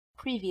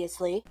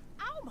Previously.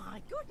 Oh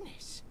my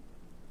goodness!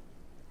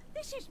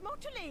 This is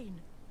Motoline!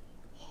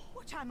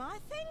 What am I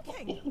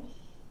thinking?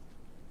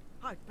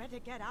 I'd better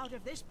get out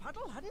of this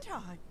puddle, hadn't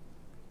I?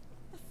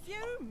 The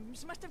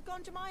fumes must have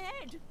gone to my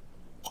head.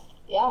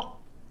 Yeah.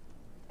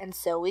 And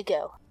so we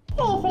go.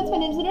 Hello friends, my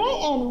name's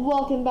Lunernight, and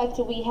welcome back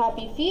to We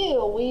Happy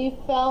Few. We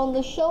found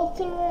the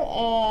shelter,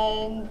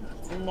 and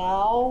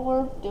now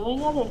we're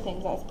doing other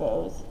things, I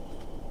suppose.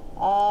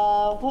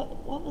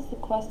 What was the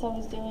quest I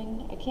was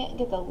doing? I can't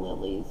get the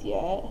lilies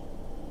yet,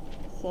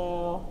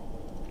 so...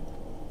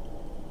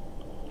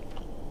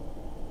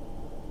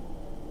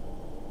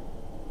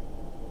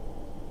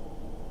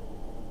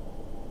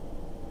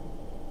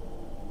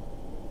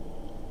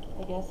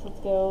 I guess let's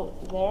go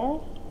there.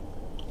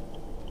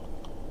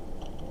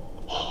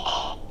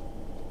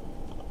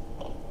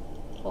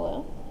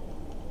 Hello?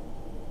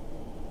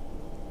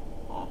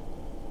 Ah.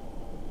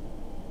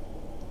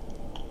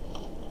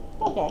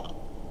 Okay.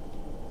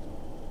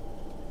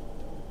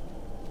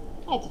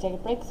 I have to take a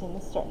break soon.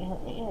 This is starting to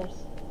hurt my ears.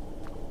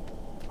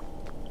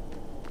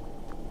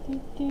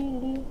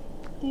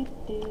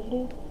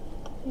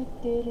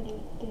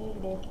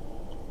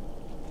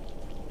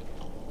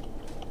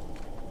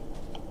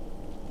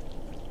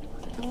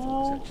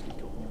 It's actually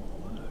gotten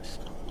worse.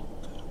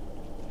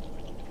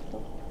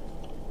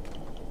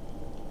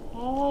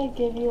 How do I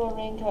give you a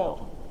raincoat?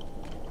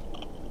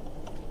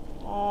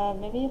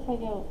 Maybe if I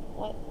go,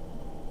 what?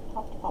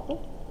 Hopper?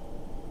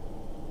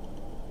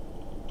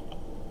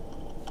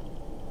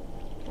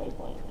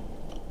 Waypoint.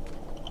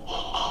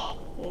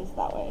 It is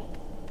that way.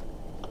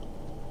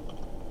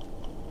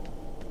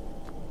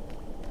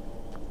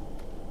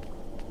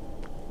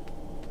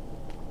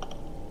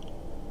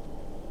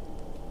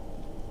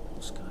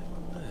 What's going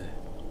on there?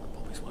 The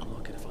bobbies won't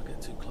like it if I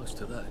get too close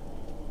to that.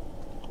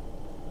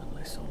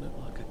 Unless I look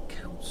like a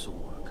council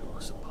worker, I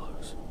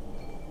suppose.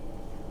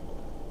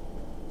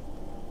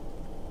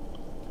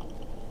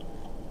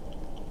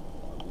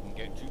 I wouldn't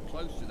get too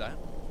close to that.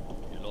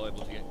 You're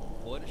liable to get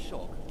quite a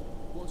shock.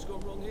 What's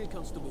gone wrong here,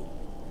 Constable?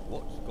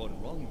 What's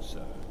gone wrong,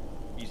 sir,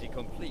 is a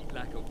complete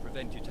lack of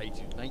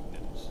preventative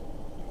maintenance.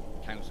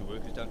 Council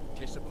workers don't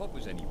test the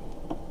poppers anymore.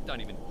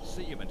 Don't even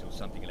see them until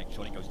something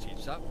electronic goes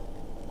tits up.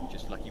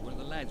 Just lucky one of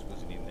the lads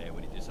wasn't in there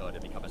when it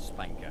decided to become a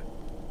spanker.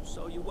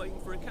 So you're waiting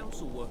for a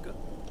council worker?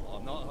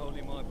 I'm not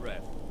holding my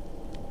breath.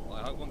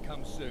 I hope one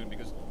comes soon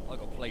because I've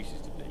got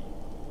places to be.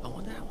 I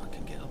wonder how I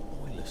can get a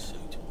boiler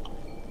suit.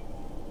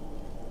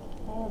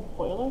 A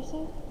boiler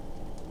suit?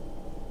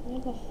 Where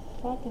the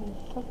fucking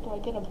fuck do I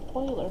get a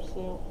boiler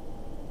suit?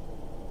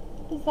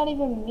 What does that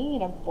even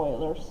mean, a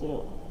boiler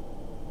suit?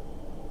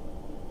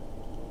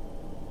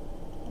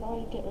 How do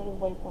I get rid of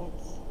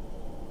waypoints?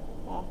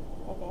 Ah,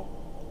 okay.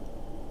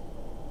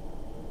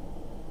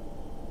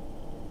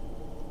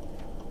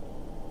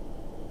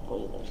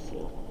 Boiler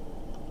suit.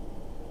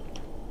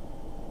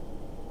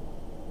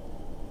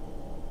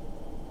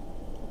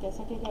 I guess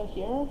I could go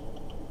here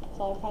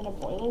until I find a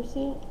boiler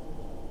suit.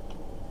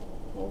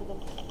 Whatever the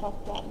fuck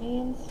that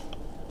means.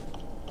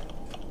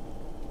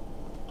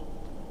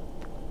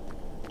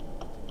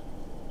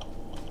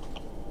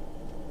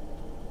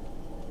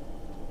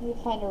 I need to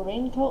find a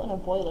raincoat and a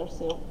boiler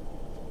suit.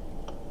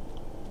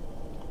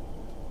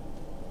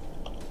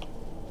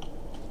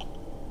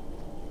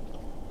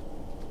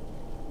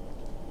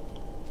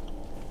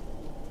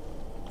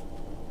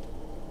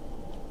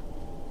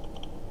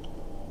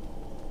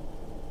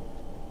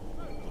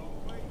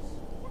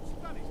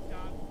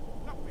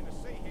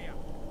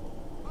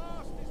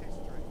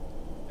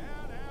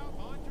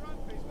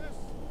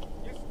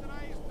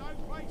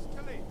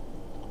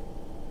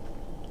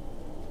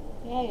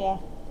 Yeah.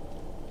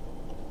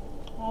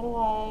 How do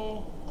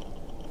I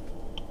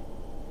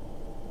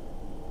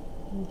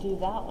do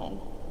that one?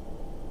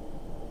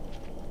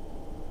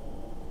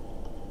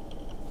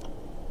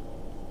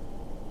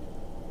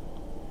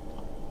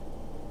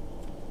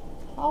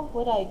 How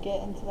would I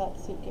get into that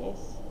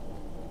suitcase?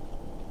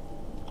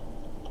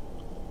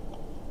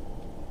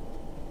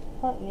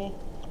 Pardon me.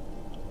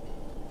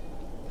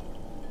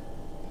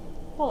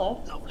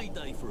 Hello. Lovely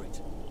day for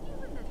it.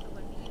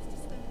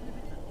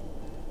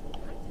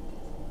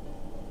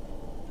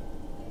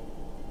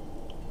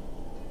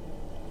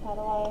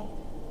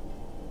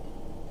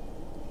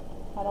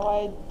 How do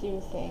I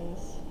do things?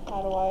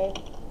 How do I...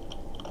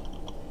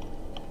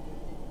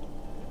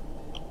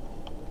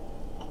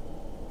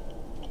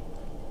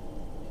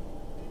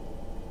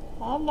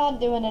 I'm not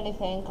doing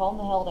anything. Calm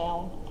the hell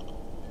down.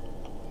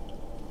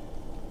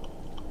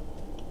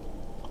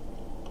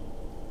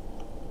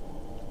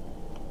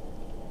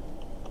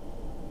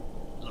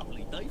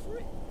 Lovely day for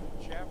it.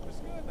 Chap was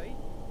scurvy.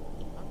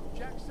 Uncle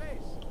Jack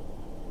says.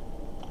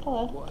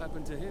 Hello. What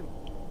happened to him?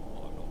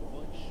 I'm not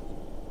quite sure.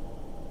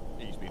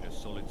 He's been a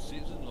solid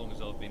citizen as long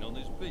as I've been on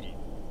this beat.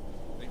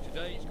 But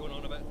today he's gone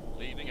on about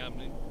leaving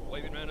Hamlin,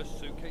 waving around a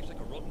suitcase like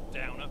a rotten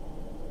downer.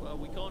 Well,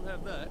 we can't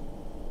have that.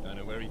 Don't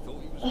know where he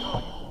thought he was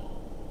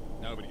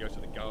going. Nobody goes to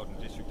the Garden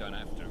District, don't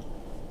have to.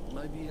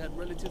 Maybe he had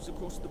relatives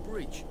across the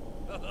bridge.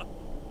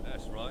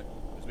 That's right.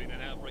 There's been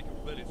an outbreak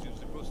of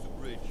relatives across the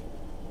bridge.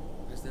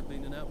 Has there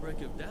been an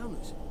outbreak of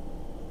downers?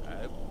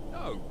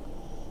 No.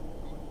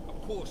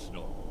 Of course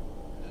not.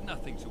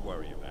 Nothing to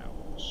worry about.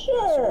 That's a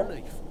Sure.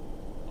 relief.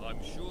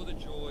 I'm sure the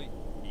joy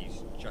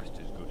is just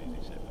as good as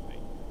it's ever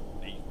been.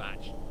 Each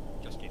batch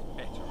just gets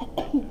better and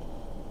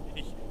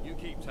better. You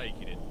keep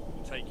taking it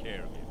and take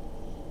care of it.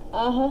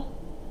 Uh-huh.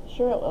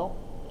 Sure it will.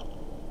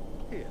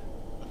 Here.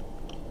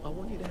 I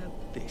want you to have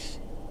this.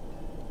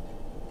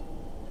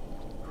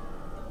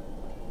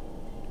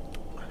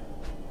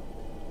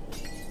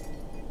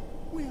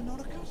 We are not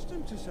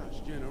accustomed to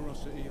such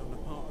generosity on the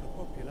part of the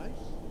populace.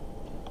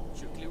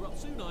 Should clear up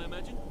soon, I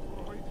imagine.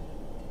 Right.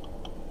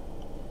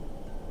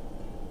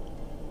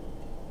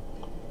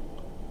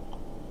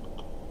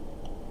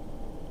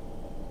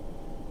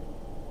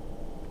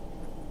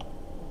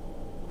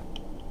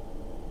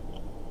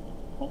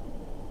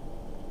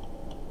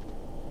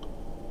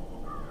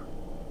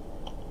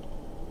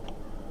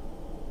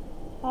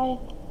 Hi.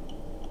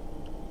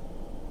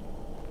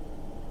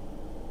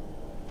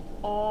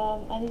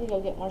 I need to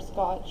go get more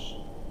scotch.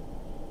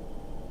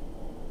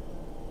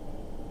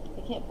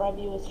 I can't bribe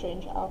you with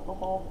strange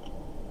alcohol.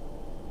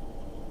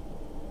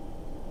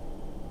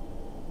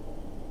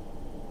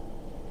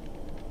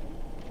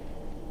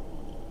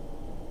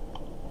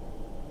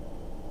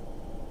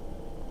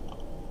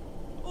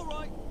 All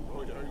right.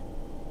 Righto.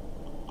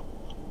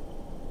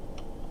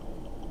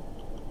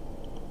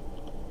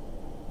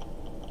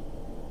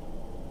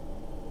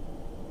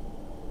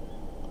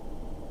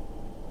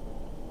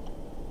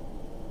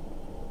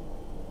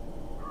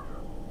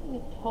 I need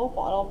a pill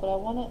bottle, but I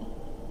want it.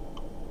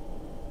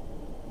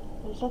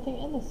 There's nothing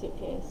in the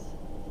suitcase.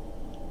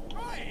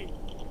 Hey!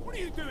 What are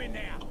you doing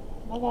now?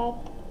 My bad.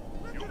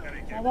 You're gonna My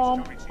get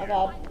bad. this My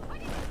bad.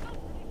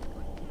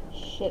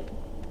 Shit.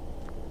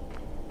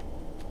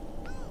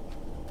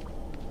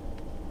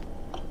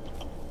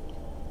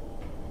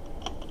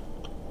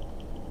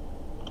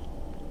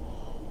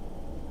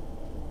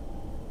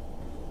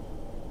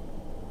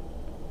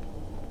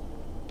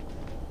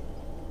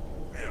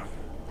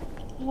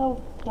 Oh,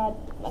 God,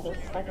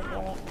 motherfucking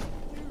damn it.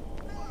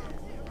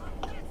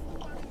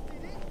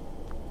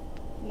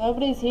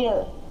 Nobody's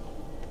here.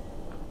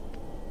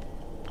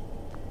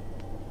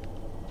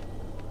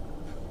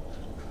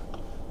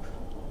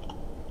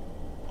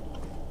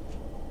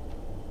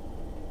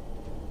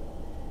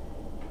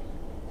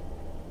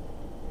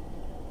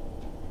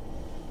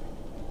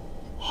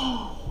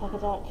 Fuck a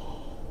duck.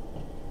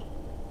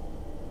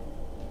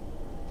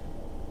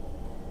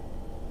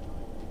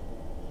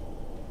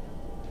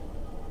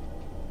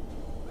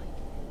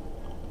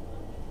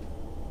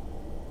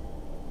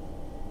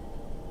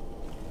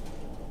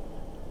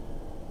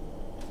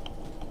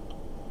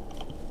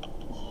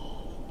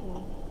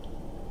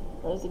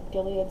 Rows of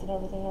gileads and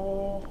everything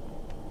everywhere.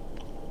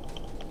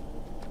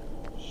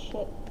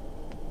 Shit.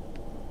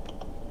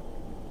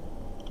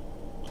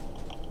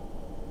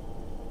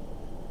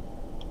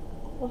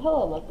 Well,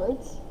 hello,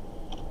 lovebirds.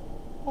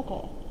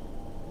 Okay.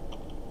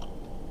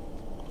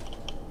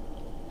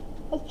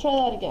 Let's try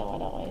that again, why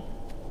don't we?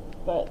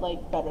 But,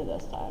 like, better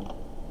this time.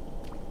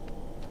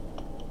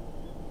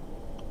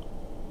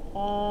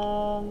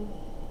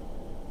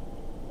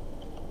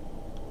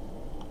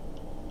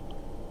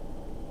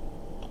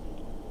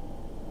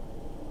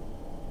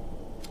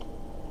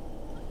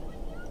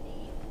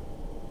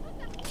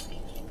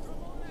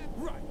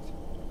 Right.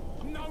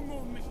 No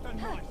more Mr.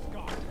 Nice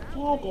Guy.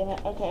 God damn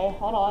it. Okay,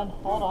 hold on,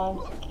 hold on.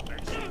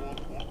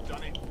 What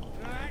done it?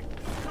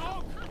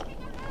 Talk.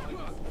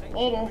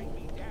 Later.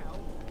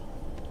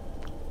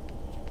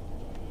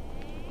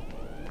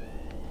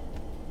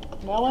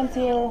 No one's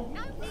here.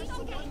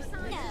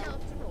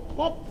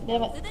 God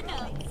damn it.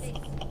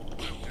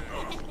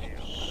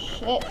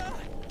 Shit.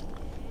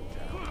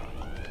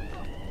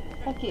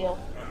 Fuck you.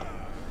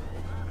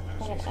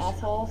 Fucking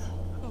assholes.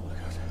 Oh my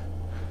god.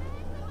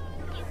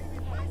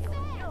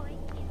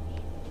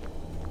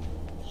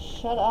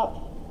 Shut up.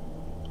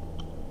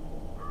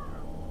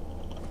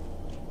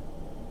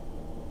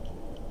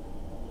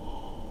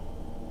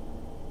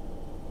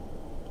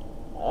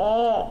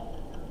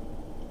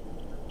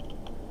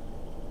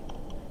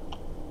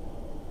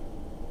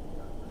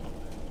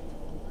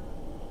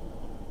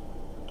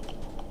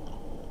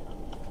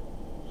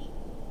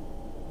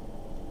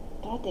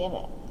 God damn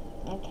it.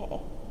 Okay.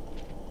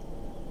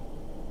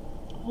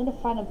 I need to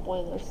find a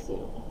boiler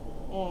suit.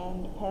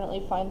 And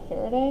apparently find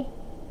Faraday.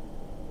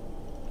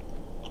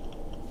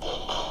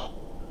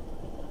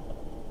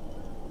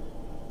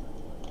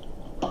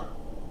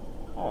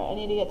 Alright, I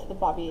need to get to the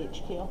Bobby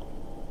HQ.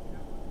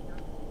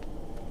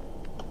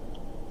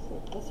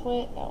 So this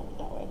way? No,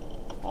 that way.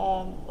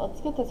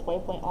 Let's get this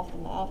waypoint off the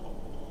map.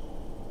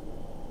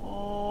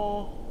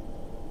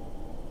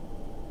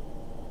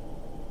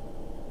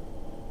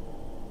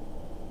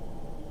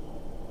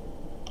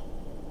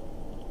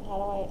 How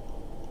do I...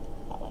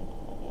 That one,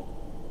 okay.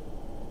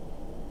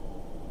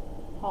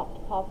 Hop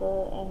to Popper,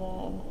 and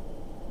then...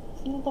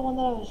 Isn't it the one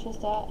that I was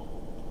just at?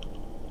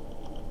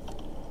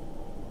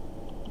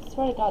 I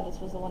swear to God, this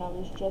was the one I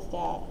was just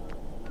at.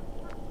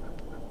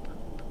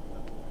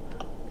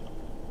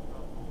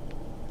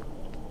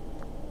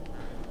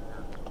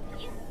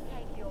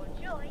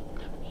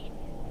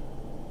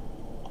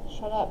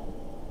 shut up.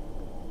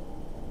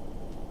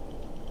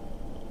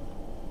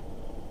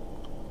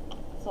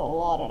 It's a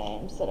lot of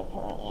names that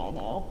apparently I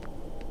know.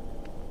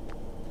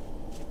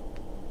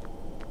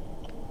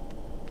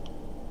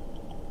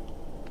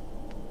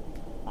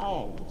 I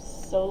am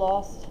so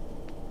lost.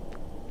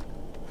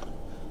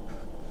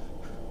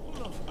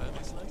 We'll laugh about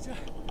this later.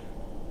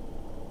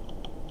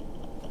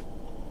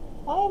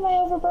 Why am I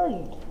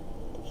overburdened?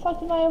 What the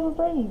fuck am I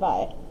overburdened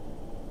by?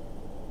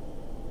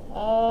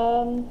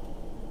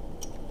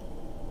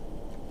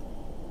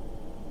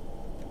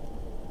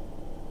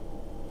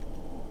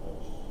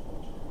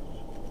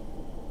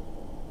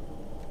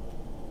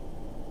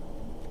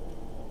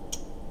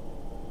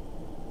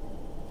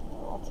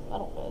 Lots of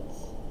metal beds.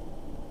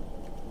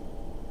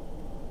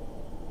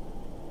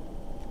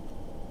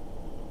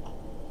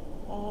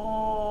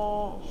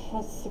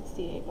 That's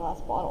 68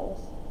 glass bottles,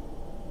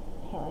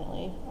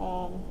 apparently.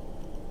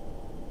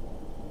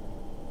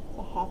 It's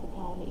a half a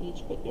pound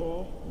each, but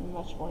you're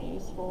much more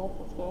useful.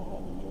 Let's go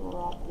ahead and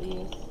drop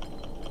these.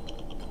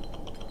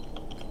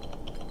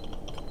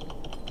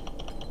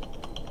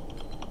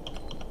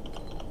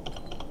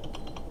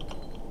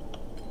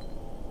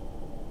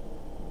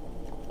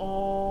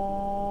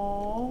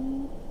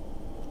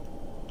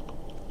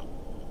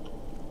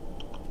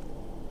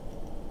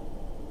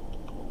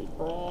 Maybe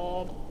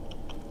bread.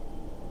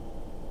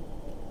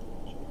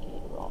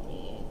 Turkey, raw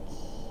meat.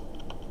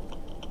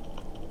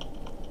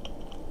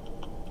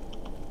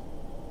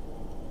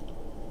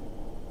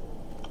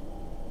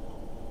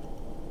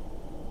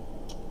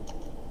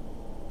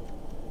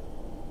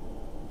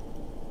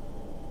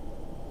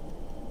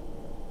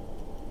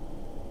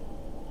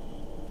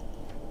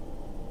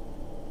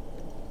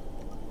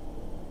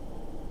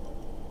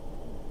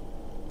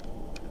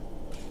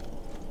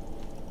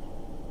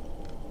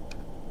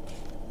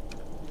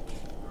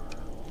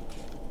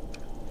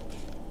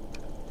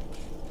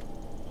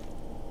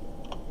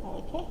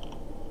 Okay.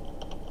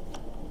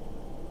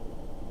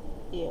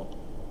 You.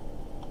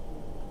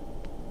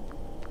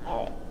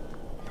 Alright.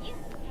 You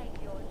take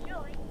your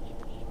joy in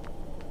it.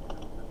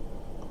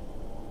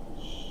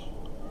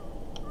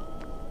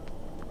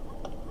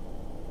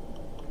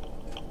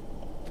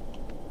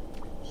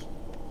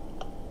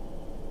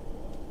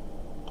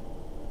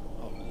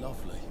 Oh,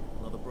 lovely.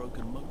 Another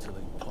broken motor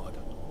leak pipe.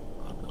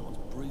 I hope no one's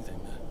breathing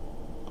there.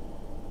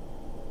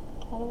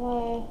 How do I...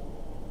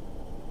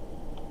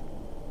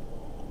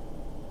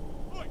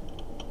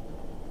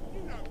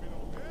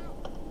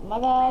 My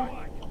bad.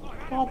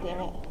 God damn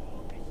it.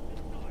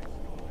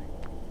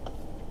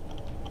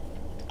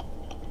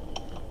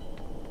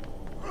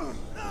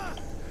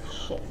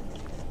 Shit.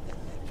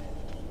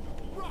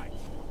 Right.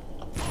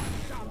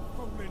 Done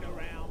fooling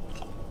around.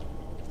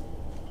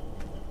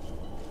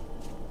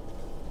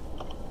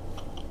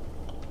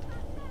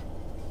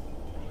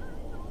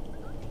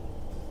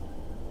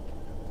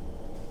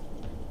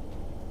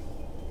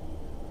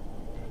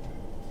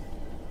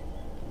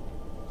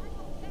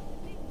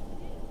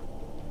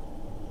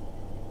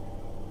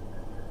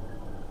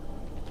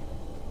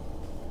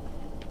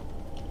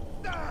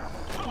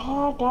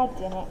 Ah, God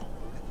damn it.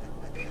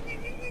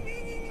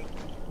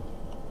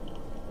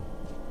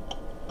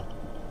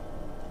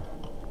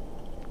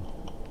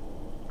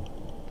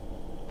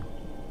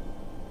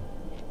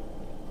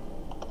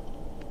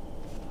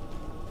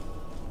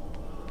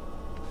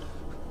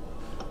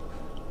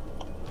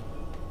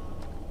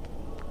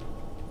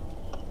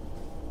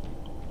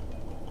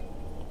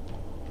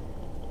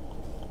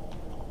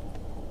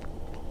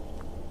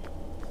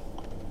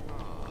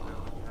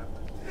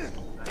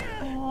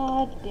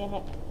 Ah, damn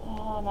it.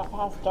 Oh, I'm not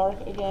past dark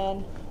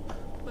again.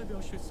 Maybe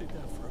I should sit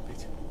down for a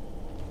bit.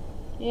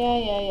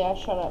 Yeah,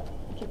 shut up.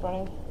 Keep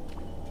running.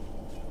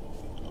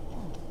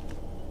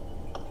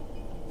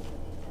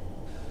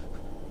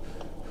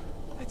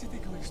 How do you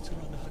think I used to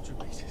run the 100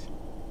 meters?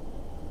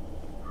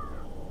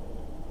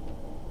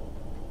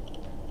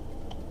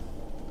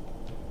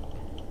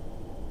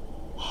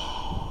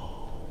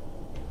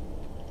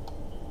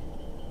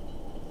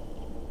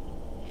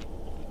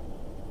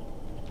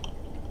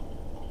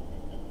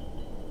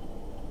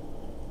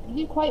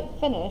 You quite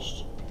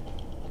finished.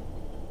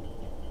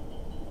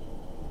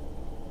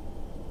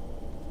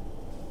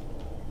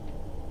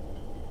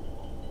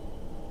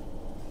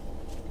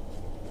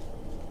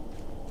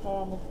 Right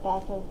on the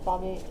back of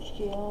Bobby HQ.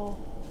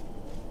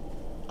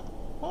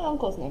 My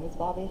uncle's name is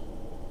Bobby.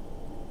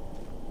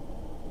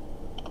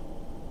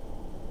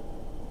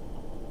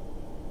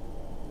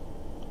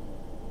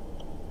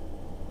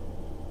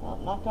 Well,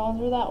 I'm not going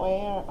through that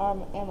way, or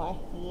am I?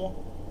 Yeah.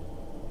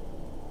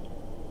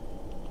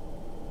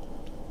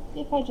 See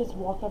if I just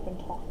walk up and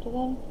talk to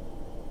them.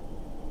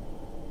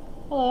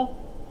 Hello.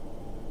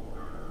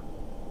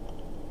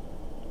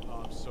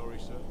 I'm sorry,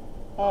 sir.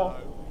 Oh. No,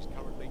 it's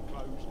currently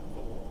closed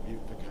for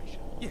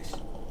beautification. Yes,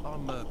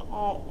 I'm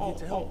here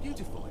to help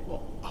beautify it. Yeah.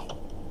 Oh,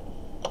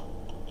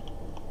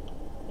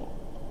 Yeah.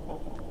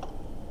 Okay.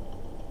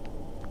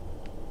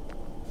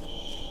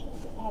 Shh,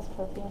 is it past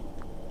curfew?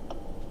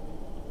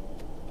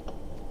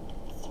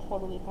 It's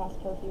totally past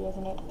curfew,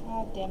 isn't it?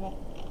 God damn it.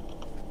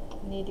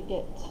 I need to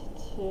get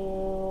to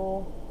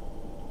to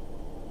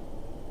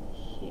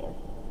here.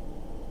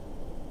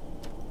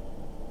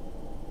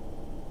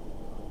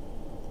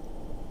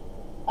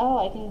 Oh,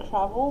 I can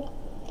travel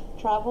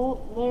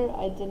there.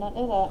 I did not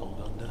know that. Old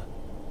London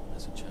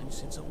hasn't changed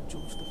since old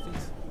George V.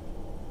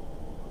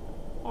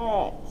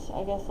 Alright,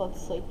 I guess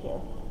let's sleep here.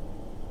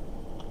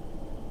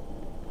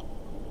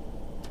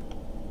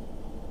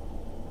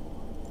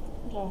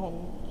 Go ahead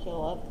and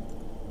heal up.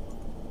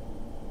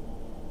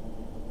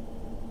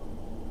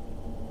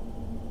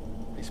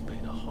 It's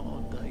been a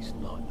hard day's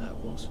night, that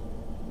was.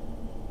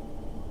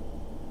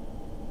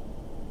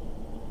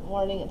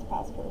 Warning, it's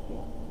past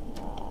curfew.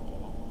 Ah,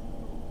 damn it.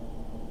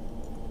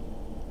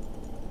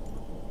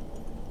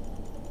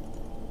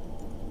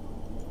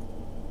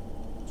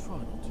 Try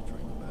not to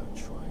dream about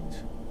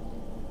trains.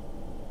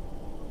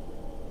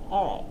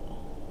 Alright.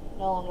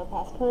 No longer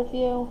past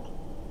curfew.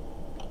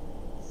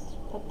 Let's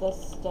put this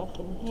stuff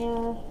in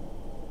here.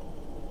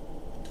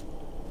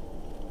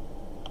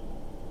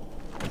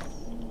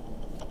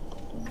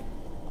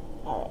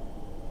 Alright.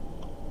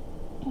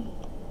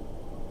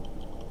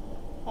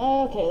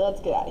 Okay,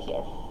 let's get out of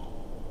here.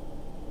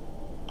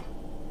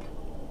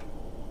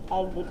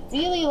 I would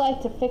really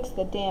like to fix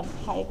the damn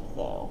pipe,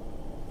 though.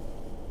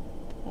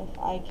 If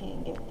I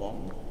can get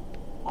them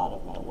out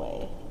of my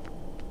way.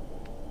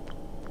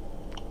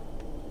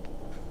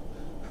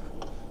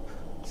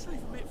 Save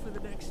a bit for the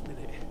next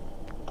minute.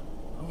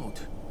 Odd.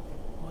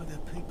 Why are there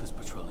peepers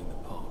patrolling the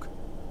park?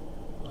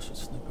 I should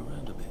snoop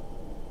around a bit.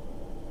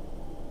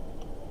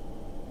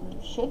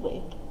 Should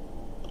we?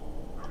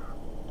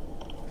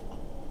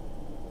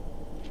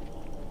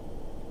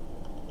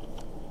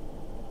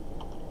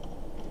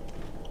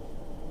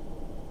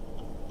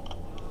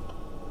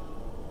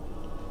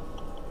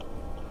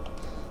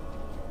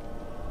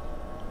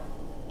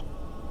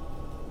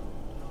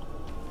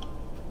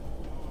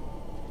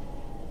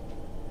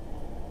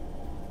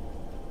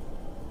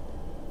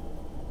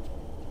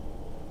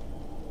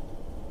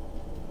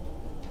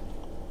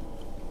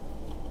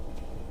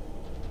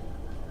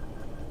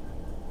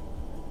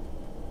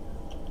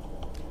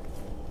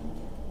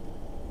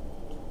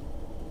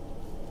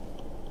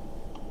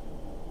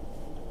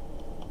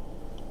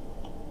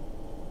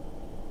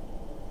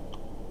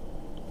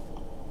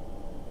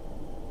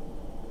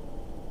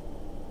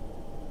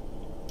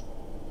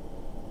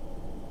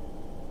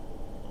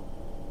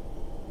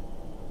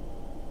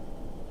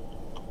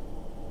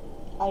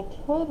 I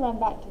could run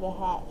back to the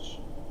hatch.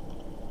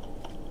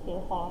 Here,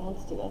 hold on,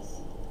 let's do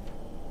this.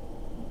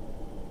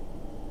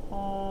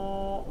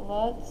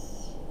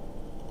 Let's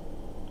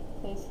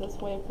place this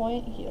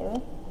waypoint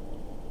here.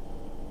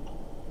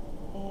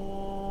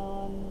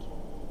 And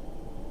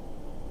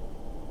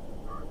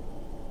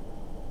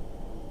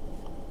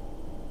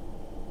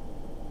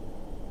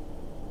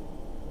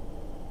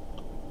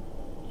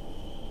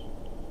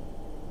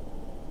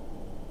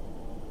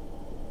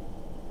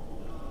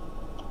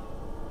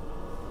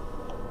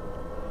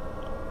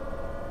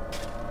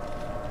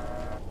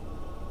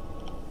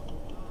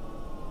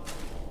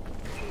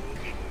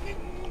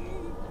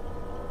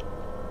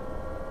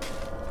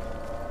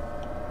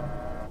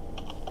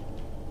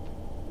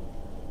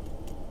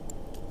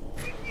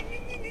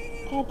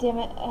God damn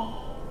it.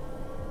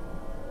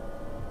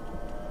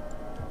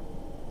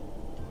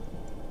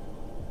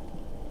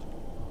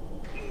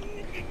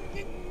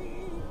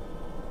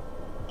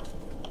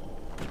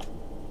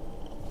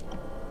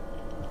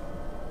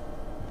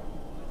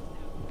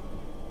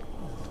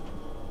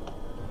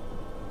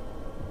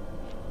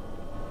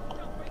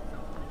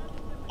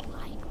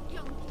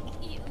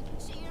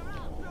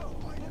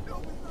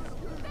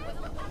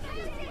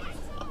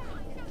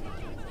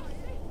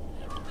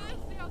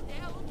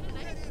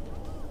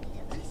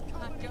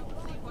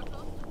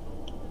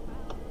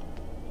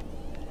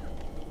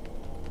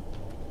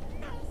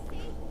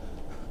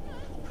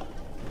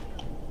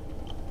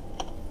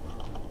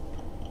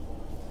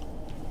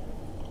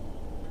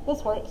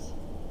 This works.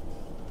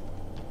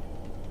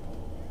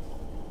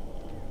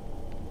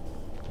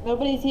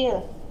 Nobody's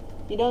here.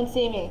 You don't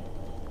see me.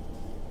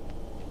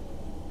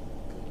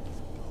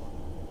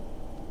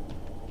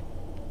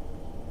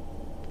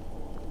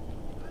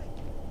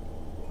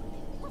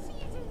 What are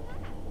you doing there?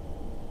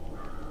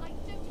 I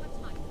don't have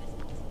time for this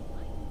nonsense.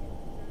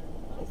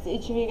 Is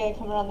each of you gonna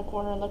come around the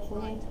corner and look for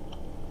me?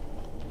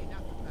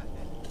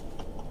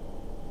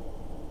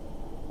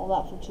 Hold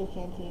out for 2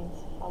 canteens.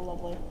 How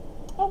lovely.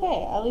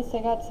 Okay, at least I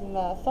got some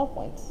stealth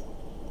points.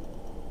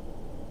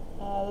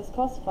 This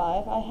costs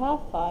 5. I have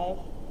 5.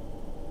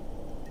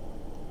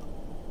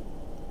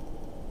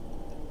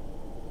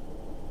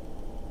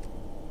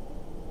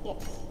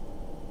 Yes.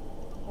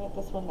 I got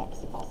this one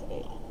next. It costs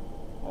 8.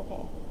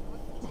 Okay.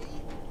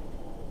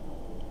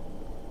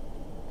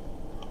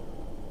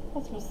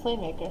 That's from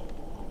Slaymaker.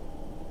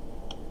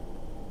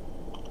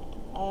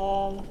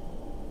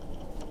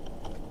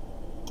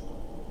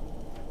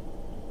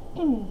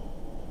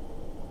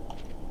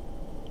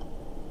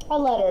 A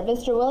letter.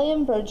 Mr.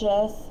 William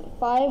Burgess,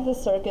 5 The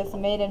Circus,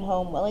 Maiden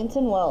Home,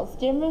 Wellington Wells.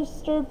 Dear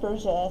Mr.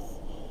 Burgess,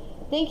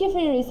 Thank you for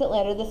your recent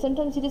letter. The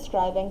symptoms you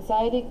describe,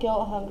 anxiety,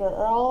 guilt, hunger,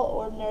 are all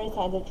ordinary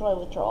signs of joy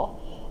withdrawal.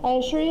 I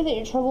assure you that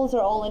your troubles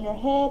are all in your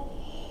head,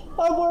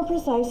 or more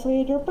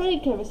precisely in your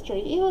brain chemistry,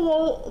 even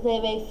though they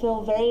may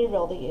feel very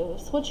real to you.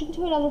 If switching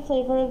to another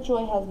flavor of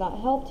joy has not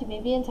helped, you may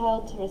be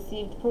entitled to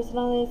receive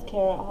personalized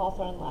care at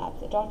Hawthorne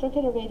Labs. A doctor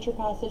can arrange your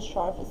passage to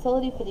our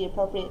facility for the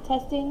appropriate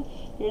testing.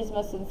 Yours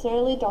most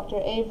sincerely, Dr.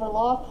 A.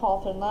 Verloc,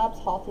 Hawthorne Labs,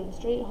 Hawthorne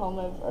Street, home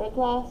of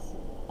Glass,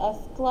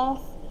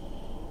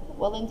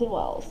 Wellington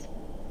Wells.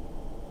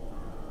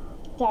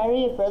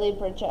 Diary of Burley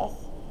Bridges.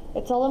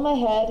 It's all in my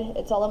head,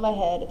 it's all in my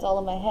head, it's all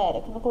in my head.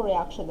 A chemical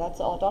reaction, that's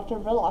all. Dr.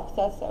 Verloc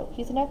says so.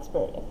 He's an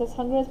expert. If this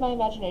hunger is my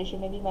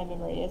imagination, maybe my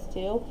memory is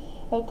too.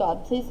 Oh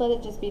God, please let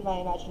it just be my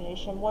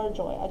imagination. More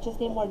joy. I just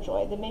need more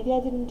joy. Then maybe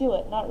I didn't do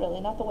it. Not really.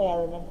 Not the way I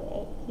remember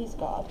it. Please,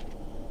 God.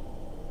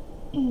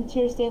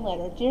 Tear-stained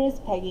letter.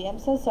 Dearest Peggy, I'm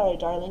so sorry,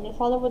 darling. Your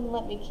father wouldn't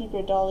let me keep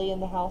your dolly in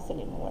the house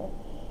anymore.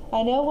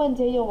 I know one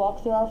day you'll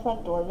walk through our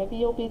front door. Maybe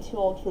you'll be too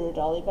old for your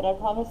dolly, but I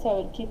promised I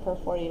would keep her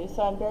for you,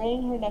 so I'm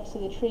burying her next to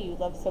the tree you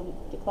love so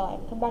to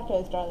climb. Come back to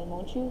us, darling,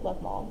 won't you?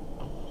 Love, Mom.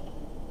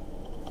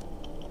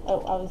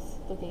 Oh, I was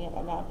looking at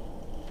my map.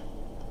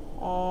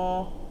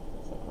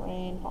 It's like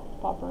rain,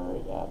 popper,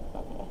 yeah,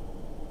 okay.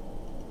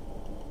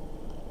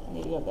 I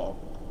need to go there.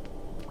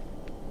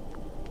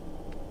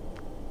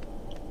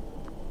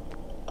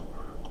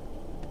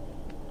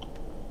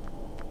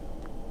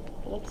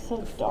 It looks so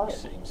dark.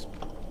 Seems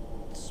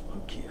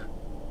smokier.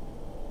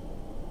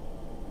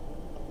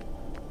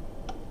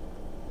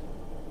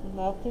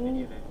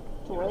 Nothing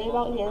to worry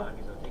about here.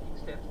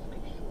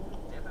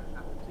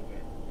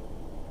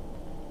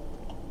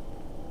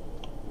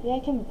 Yeah, I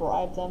can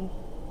bribe them.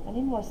 I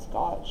need more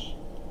scotch.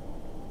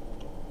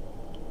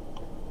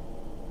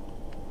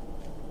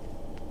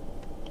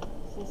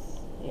 Is this...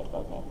 Yep,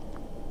 okay.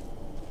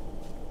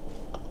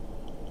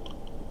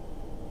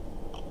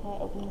 Can I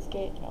open this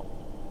gate? No.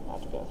 I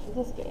have to go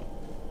through this gate.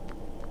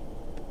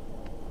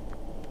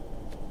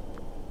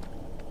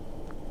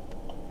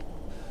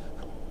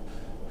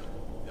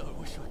 I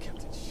wish I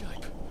kept in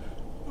shape.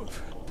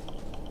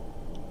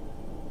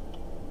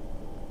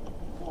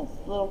 It's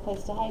a little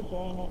place to hide here,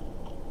 ain't it?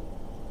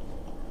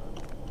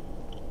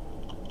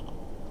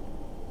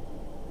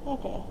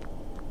 Okay.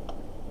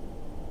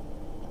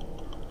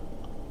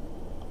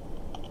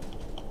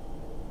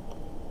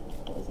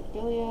 There's a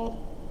Gilead.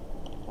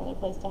 Another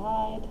place to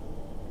hide.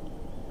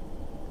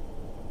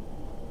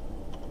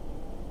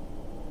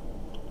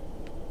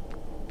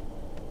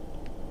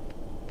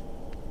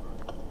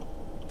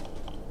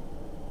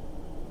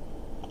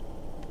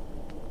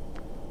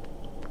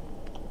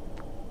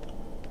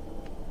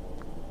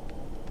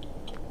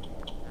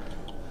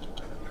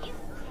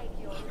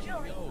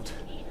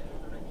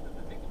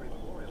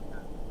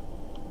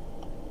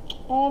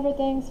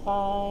 Everything's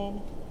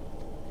fine.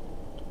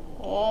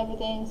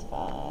 Everything's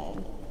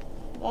fine.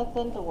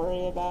 Nothing to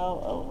worry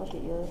about over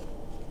here.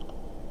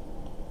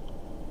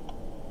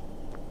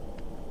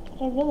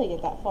 Did I really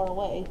get that far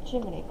away?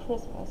 Jiminy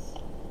Christmas.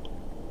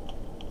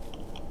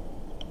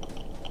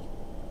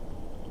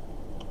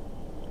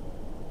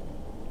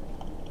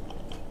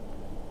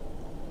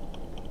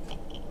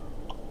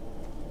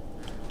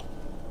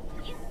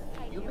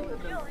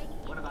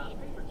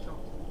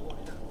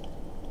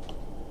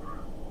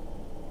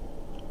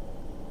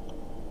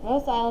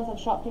 Most islands have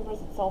shopkeepers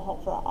that sell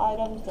helpful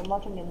items. They're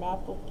marked on your map.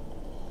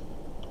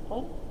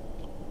 What?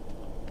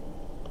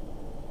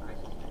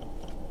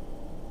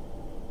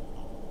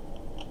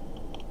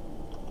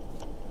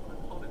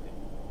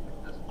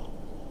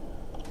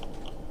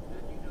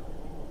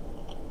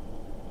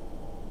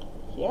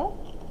 Here?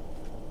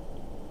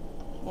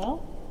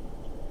 No?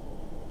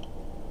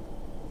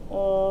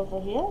 Over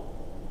here?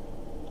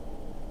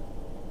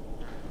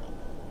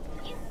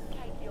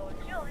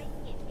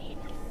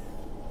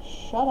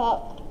 Shut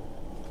up.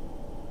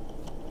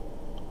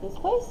 This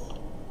place?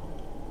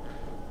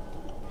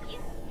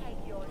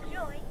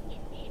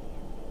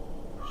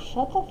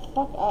 Shut the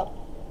fuck up.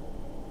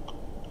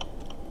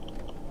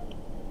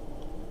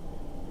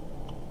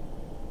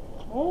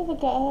 Where's the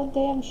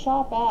goddamn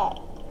shop at?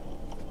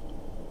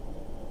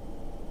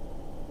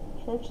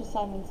 Church, as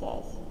Simon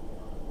says.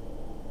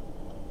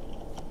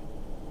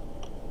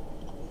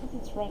 Since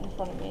it's right in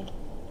front of me.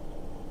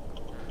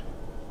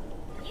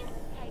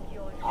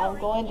 I'm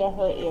going to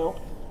hurt you.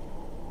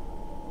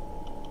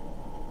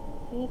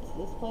 It's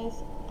this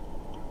place.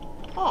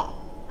 Ah.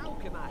 How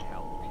can I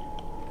help you?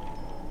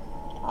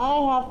 I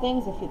have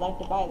things if you'd like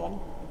to buy them.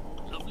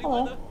 Lovely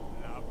Hello. weather.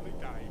 Lovely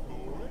day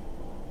for it.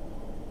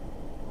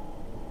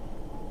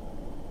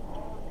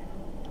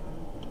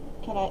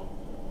 Can I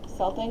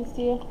sell things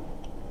to you?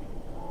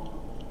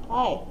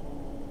 Hi.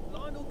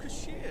 Lionel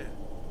Cashier.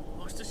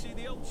 Nice to see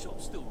the old shop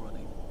still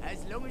running.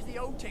 As long as the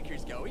old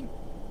ticker's going.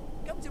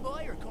 Come to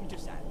buy or come to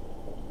sell?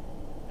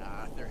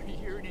 Arthur,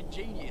 you're an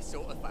ingenious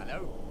sort of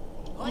fellow.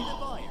 I'm a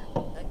buyer,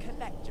 a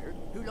collector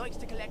who likes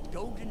to collect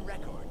golden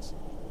records.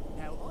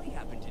 Now, I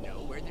happen to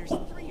know where there's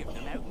 3 of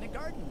them out in the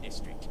Garden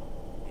District.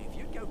 If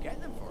you'd go get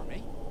them for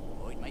me,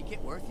 I'd make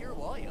it worth your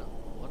while.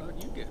 Why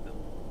don't you get them?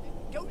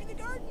 Go to the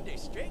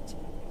district.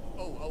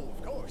 Oh,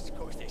 of course,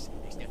 there's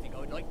nothing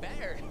I'd like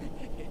better.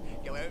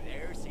 Go out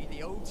there, see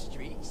the old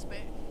streets, but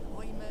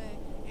I'm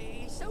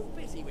so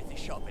busy with the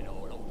shop and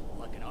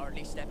all, I can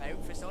hardly step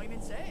out for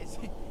Simon Says.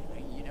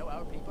 You know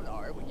how people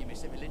are when you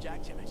miss a village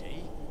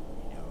activity.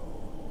 No,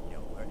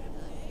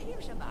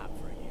 here's a map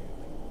for you.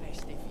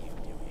 Best if you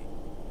do it.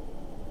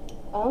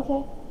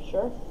 Okay,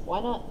 sure.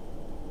 Why not?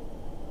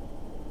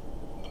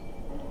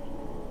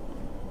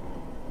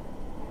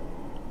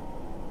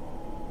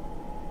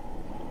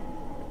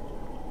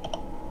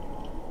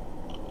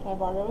 Can I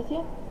barter with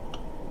you?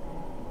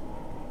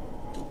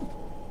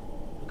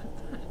 Look at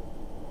that.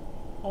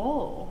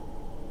 Oh.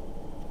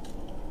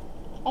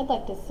 I'd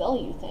like to sell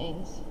you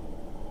things.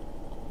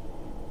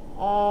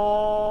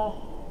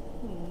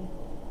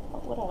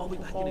 What would I I'll like be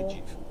to back sell in a you?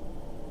 jiff.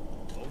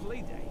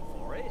 Lovely day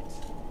for it.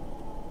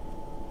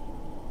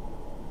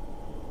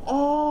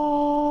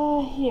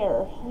 Here.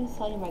 Let me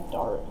sell you my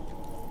dart. I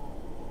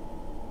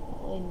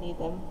don't really need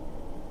them.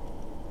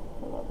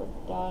 The rubber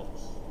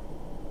ducks.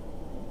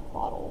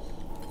 Bottles.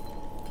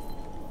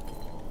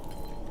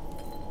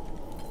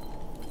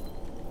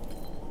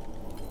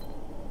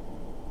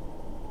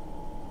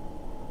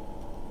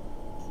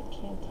 Some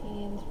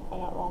canteens. I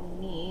got raw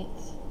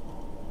meats.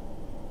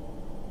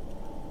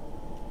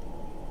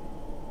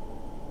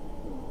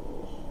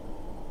 Ooh.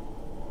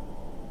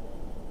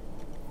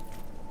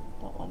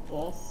 Don't want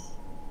this.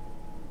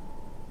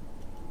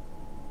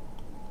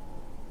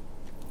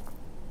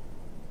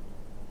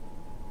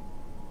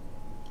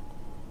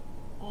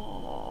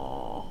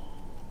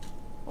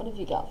 What have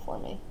you got for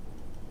me?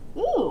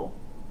 Ooh!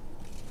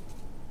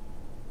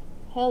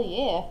 Hell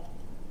yeah.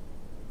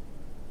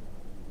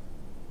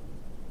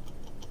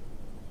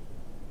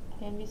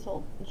 Can be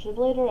sold.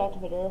 Defibrillator,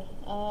 activator.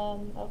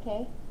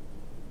 Okay.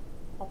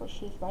 Proper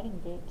shoes, riding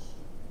boots.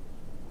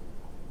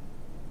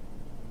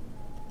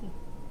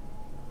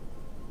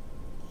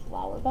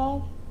 Flower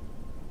bag?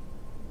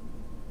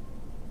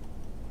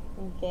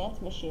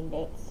 Advanced machine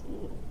bits.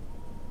 Ooh.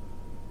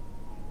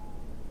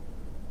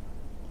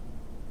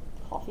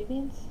 Coffee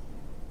beans?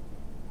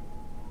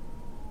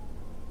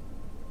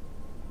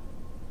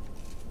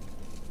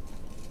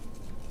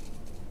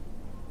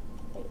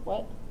 Wait,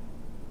 what?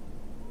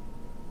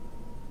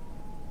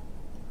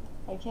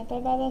 Why can't I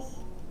buy this?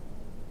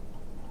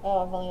 Oh,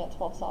 I've only got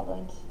 12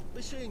 sovereigns.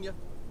 Be seeing you.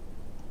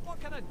 What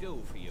can I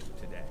do for you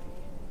today?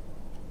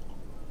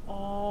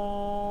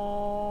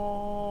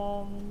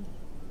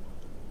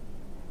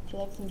 Would you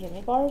like some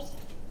Jimmy bars?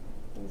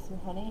 Maybe some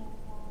honey?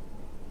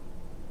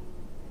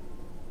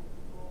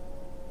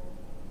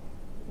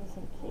 Maybe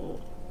some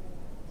food.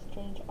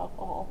 Strange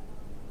alcohol.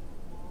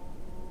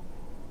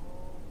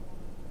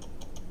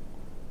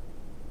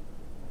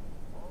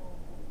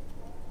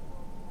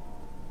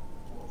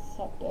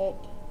 Septic.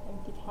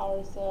 Empty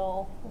power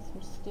cell. And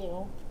some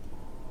stew.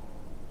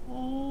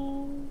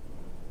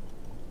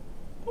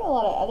 Got a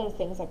lot of other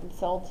things I could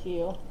sell to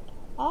you.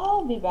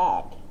 I'll be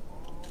back.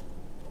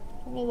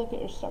 Let me look at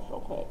your stuff real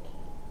quick.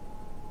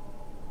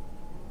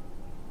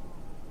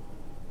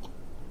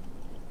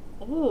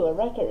 Ooh, a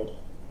record.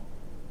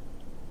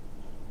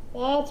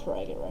 That's where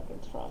I get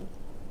records from.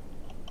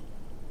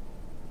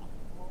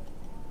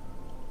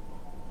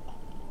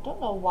 Don't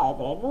know why,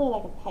 but I'd really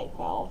like a pipe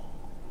valve.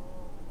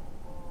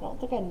 I don't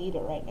think I need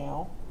it right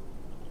now.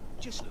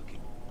 Just looking.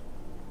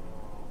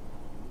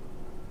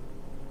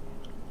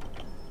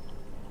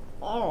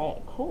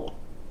 Alright, cool.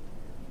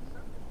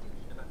 Some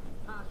confusion about the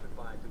pass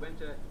required to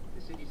enter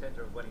the city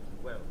centre of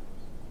Wellington Wells.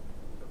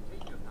 To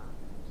obtain your pass,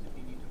 you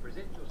simply need to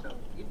present yourself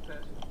in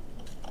person.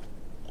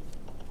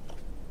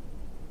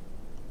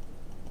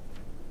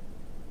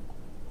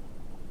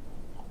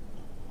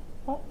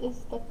 What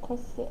is the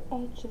quest that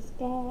I just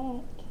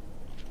got?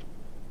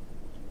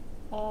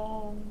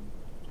 Oh.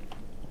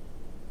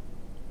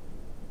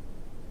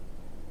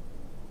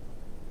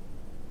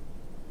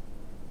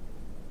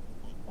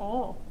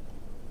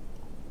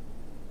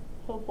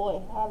 Oh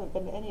boy, I haven't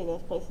been to any of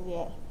those places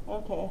yet.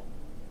 Okay.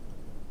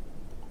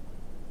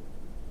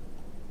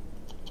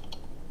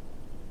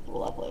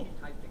 Lovely.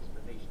 Type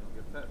explanation of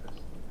your purpose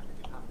and the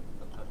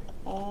Department of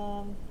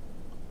Public.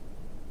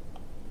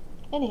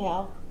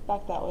 Anyhow,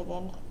 back that way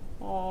then.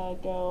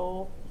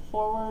 Go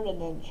forward and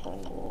then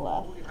turn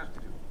left. All you have to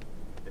do.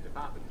 The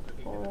department is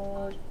looking at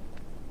Forward.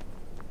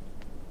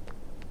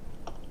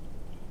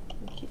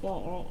 And keep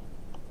going, right?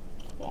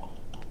 Yeah.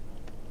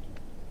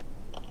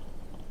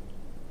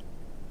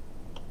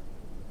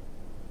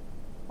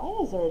 Why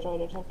is there a joy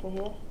detector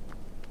here?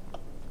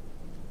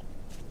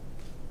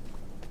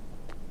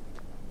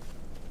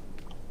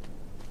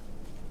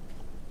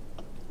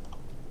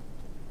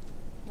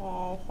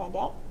 Find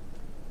out.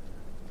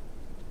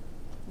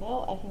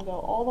 No, I can go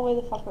all the way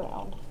the fuck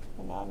around.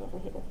 And now I'm over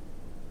here.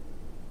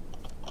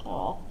 Oh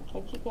well, if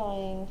I keep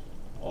going...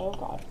 Oh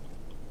god.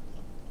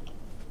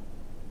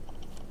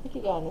 If I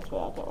keep going this way,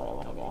 I'll get where I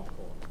want to go.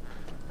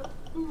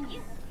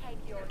 You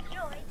take your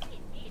choice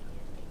immediately.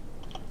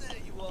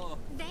 There you are.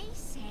 They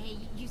say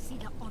you see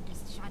the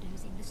oddest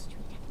shadows in the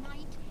street at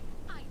night.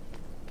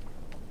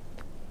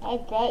 I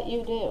bet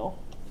you do.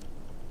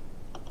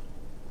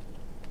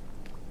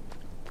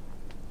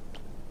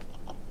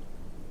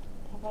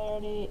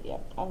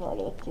 Yep, I've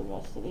already looked through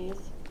most of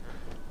these.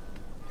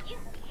 You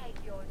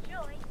take your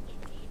joy,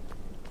 indeed.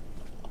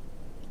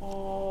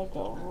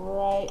 Go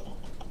right.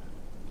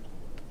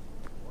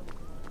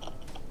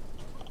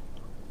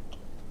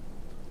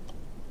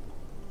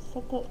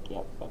 Set the,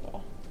 yep, okay.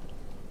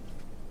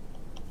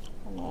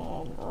 And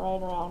then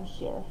right around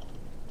here.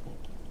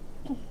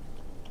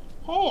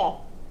 Hey!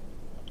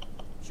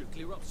 Should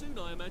clear up soon,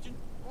 I imagine.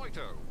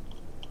 Righto.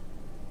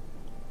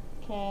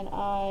 Can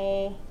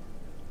I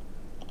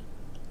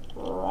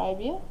bribe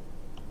you?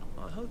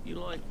 I hope you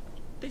like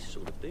this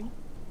sort of thing.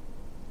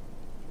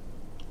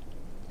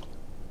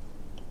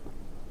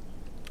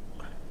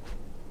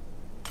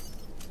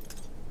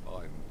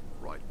 I'm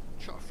right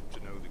chuffed to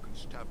know the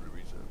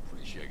constabularies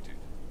appreciate it.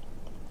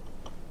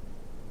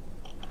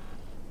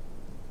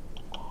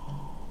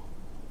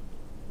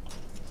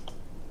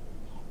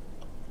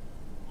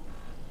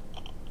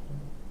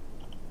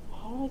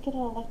 How do I get an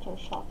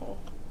electroshocker?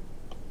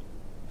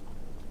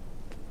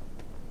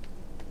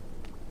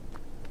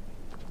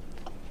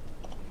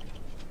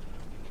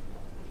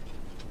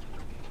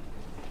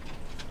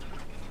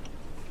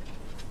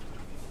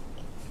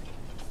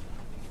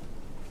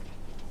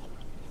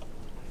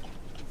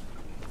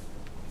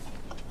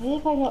 Maybe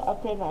if I go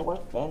upgrade my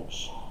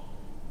workbench.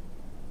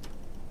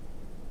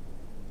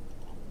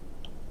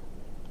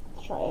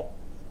 Let's try it.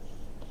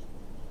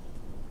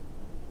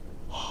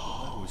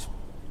 That was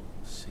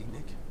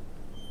scenic.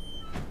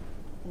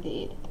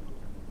 Indeed.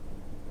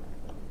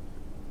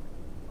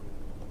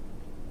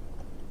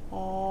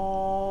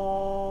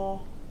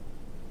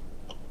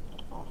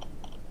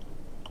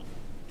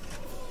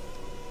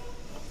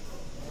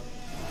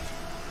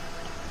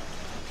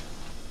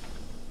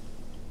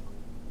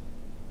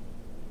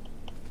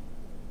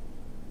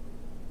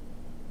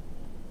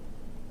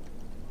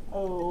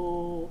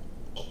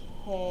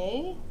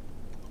 Okay.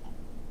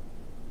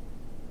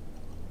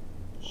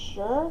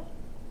 Sure.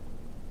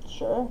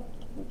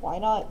 Why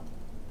not?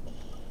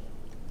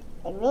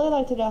 I'd really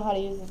like to know how to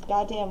use this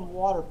goddamn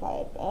water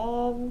pipe.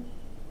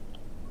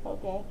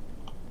 Okay.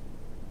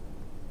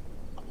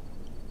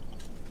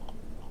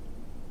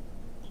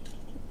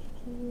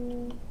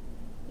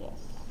 Yes.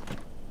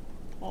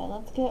 And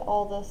let's get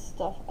all this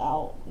stuff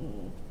out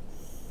and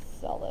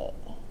sell it.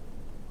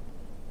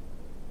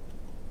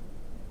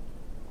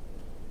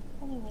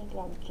 I'm gonna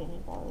grab Jimmy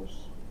bars.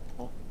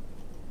 Oh.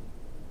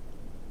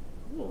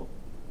 Ooh.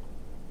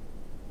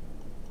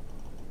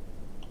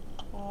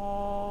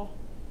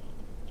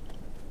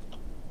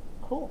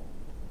 Cool.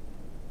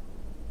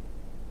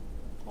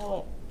 Oh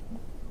wait.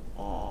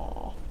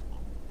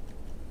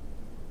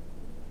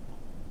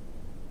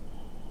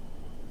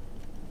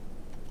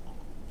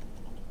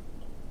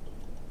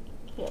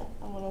 Here,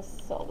 I'm gonna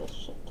sell this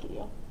shit to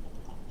you.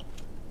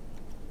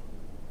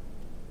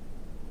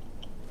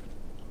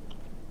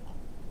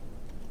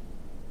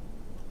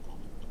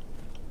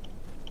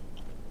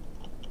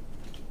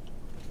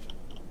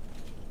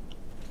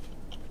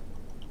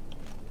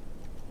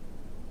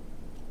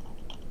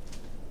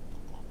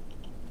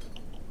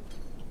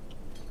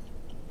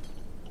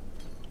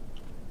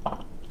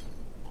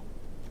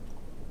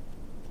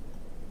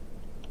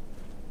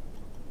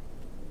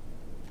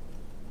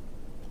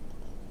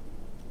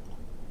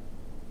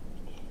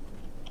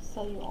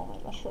 Sell you all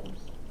my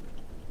mushrooms.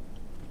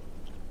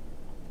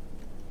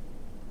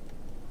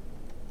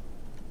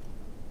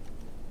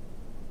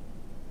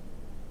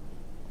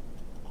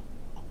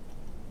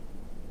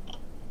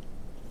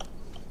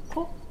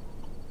 Cool.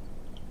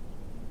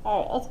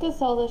 Alright, let's go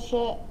sell this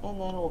shit and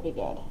then we'll be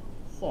good.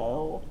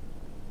 So,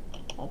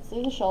 let's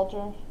leave the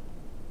shelter.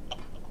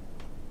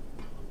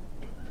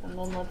 And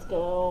then let's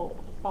go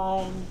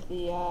find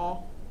the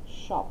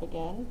shop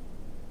again.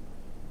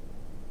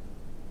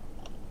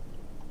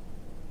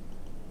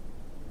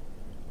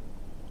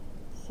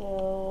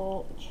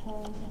 So,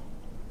 turn,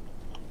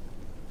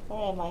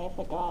 where am I if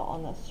I go out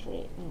on this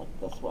street and look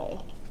this way?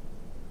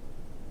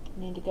 I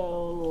need to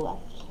go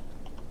left.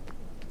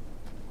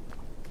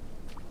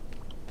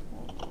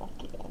 And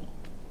left again.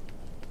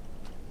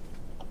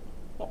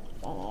 Yep,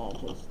 and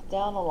then just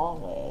down a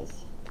long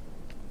ways.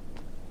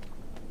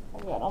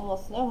 I've got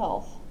almost no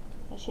health.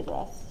 I should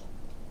rest.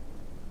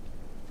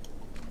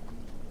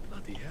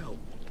 Bloody hell.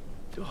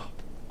 Oh,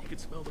 you can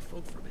smell the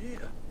fog from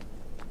here.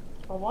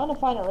 I want to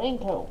find a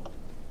raincoat.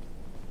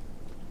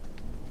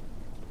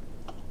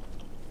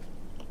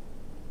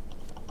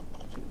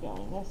 Keep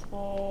going this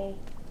way.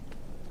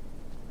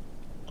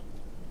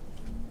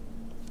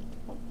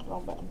 Oh,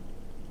 wrong button.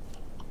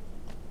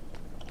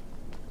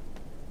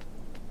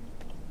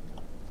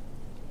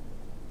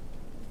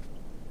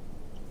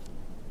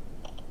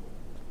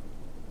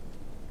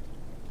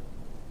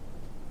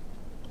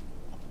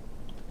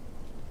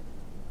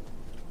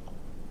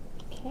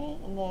 Okay,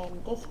 and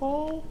then this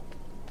way.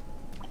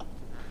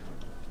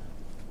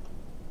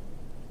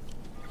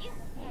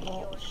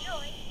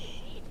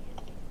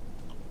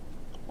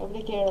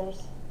 Nobody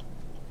cares.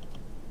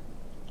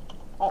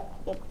 Oh,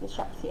 the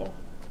shop's here.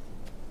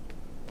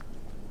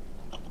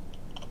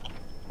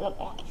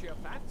 Okay.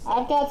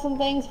 I've got some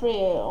things for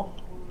you.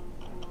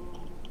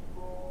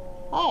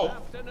 Hi.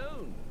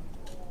 Afternoon.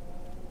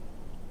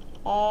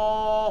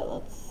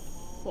 Let's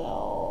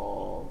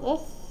sell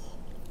this.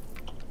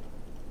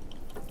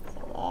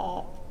 Sell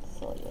that.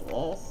 Sell you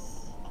this.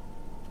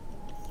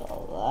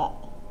 Sell that.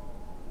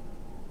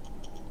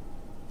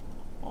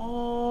 I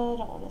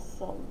don't want to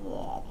sell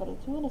that, but I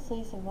do want to sell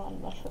you some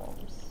rotten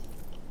mushrooms.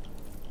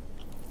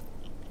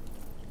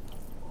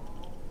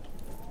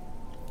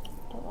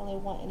 Don't really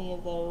want any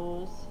of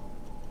those.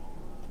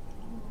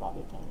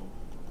 Bobby pin.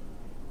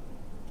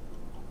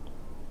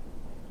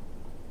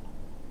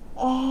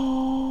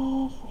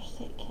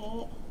 First aid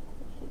kit.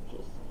 Should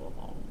just go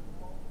on.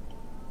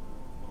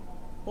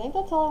 I think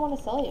that's all I want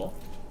to sell you.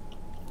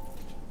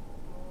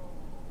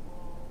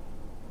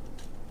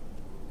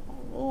 I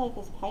really like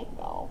this pipe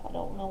valve. I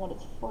don't know what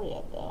it's for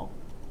yet though.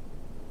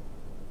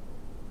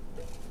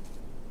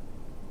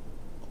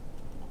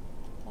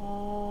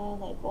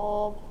 Light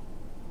bulb.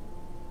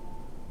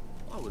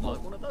 I would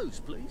like one of those,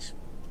 please.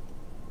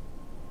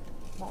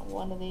 Not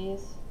one of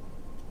these.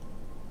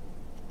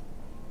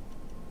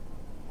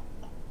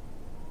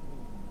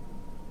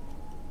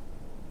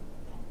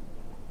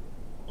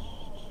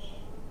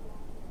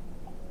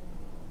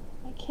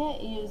 I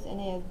can't use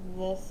any of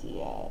this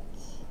yet.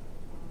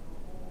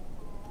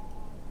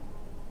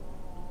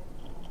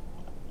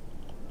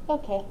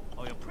 Okay.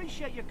 I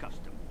appreciate your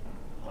custom.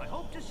 I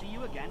hope to see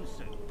you again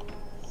soon.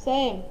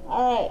 Same.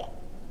 Alright.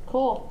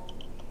 Cool.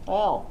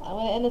 Well, I'm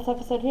going to end this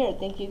episode here.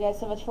 Thank you guys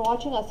so much for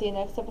watching. I'll see you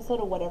next episode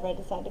of whatever I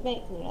decide to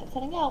make. Lunernight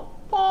signing out.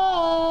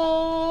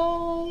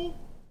 Bye!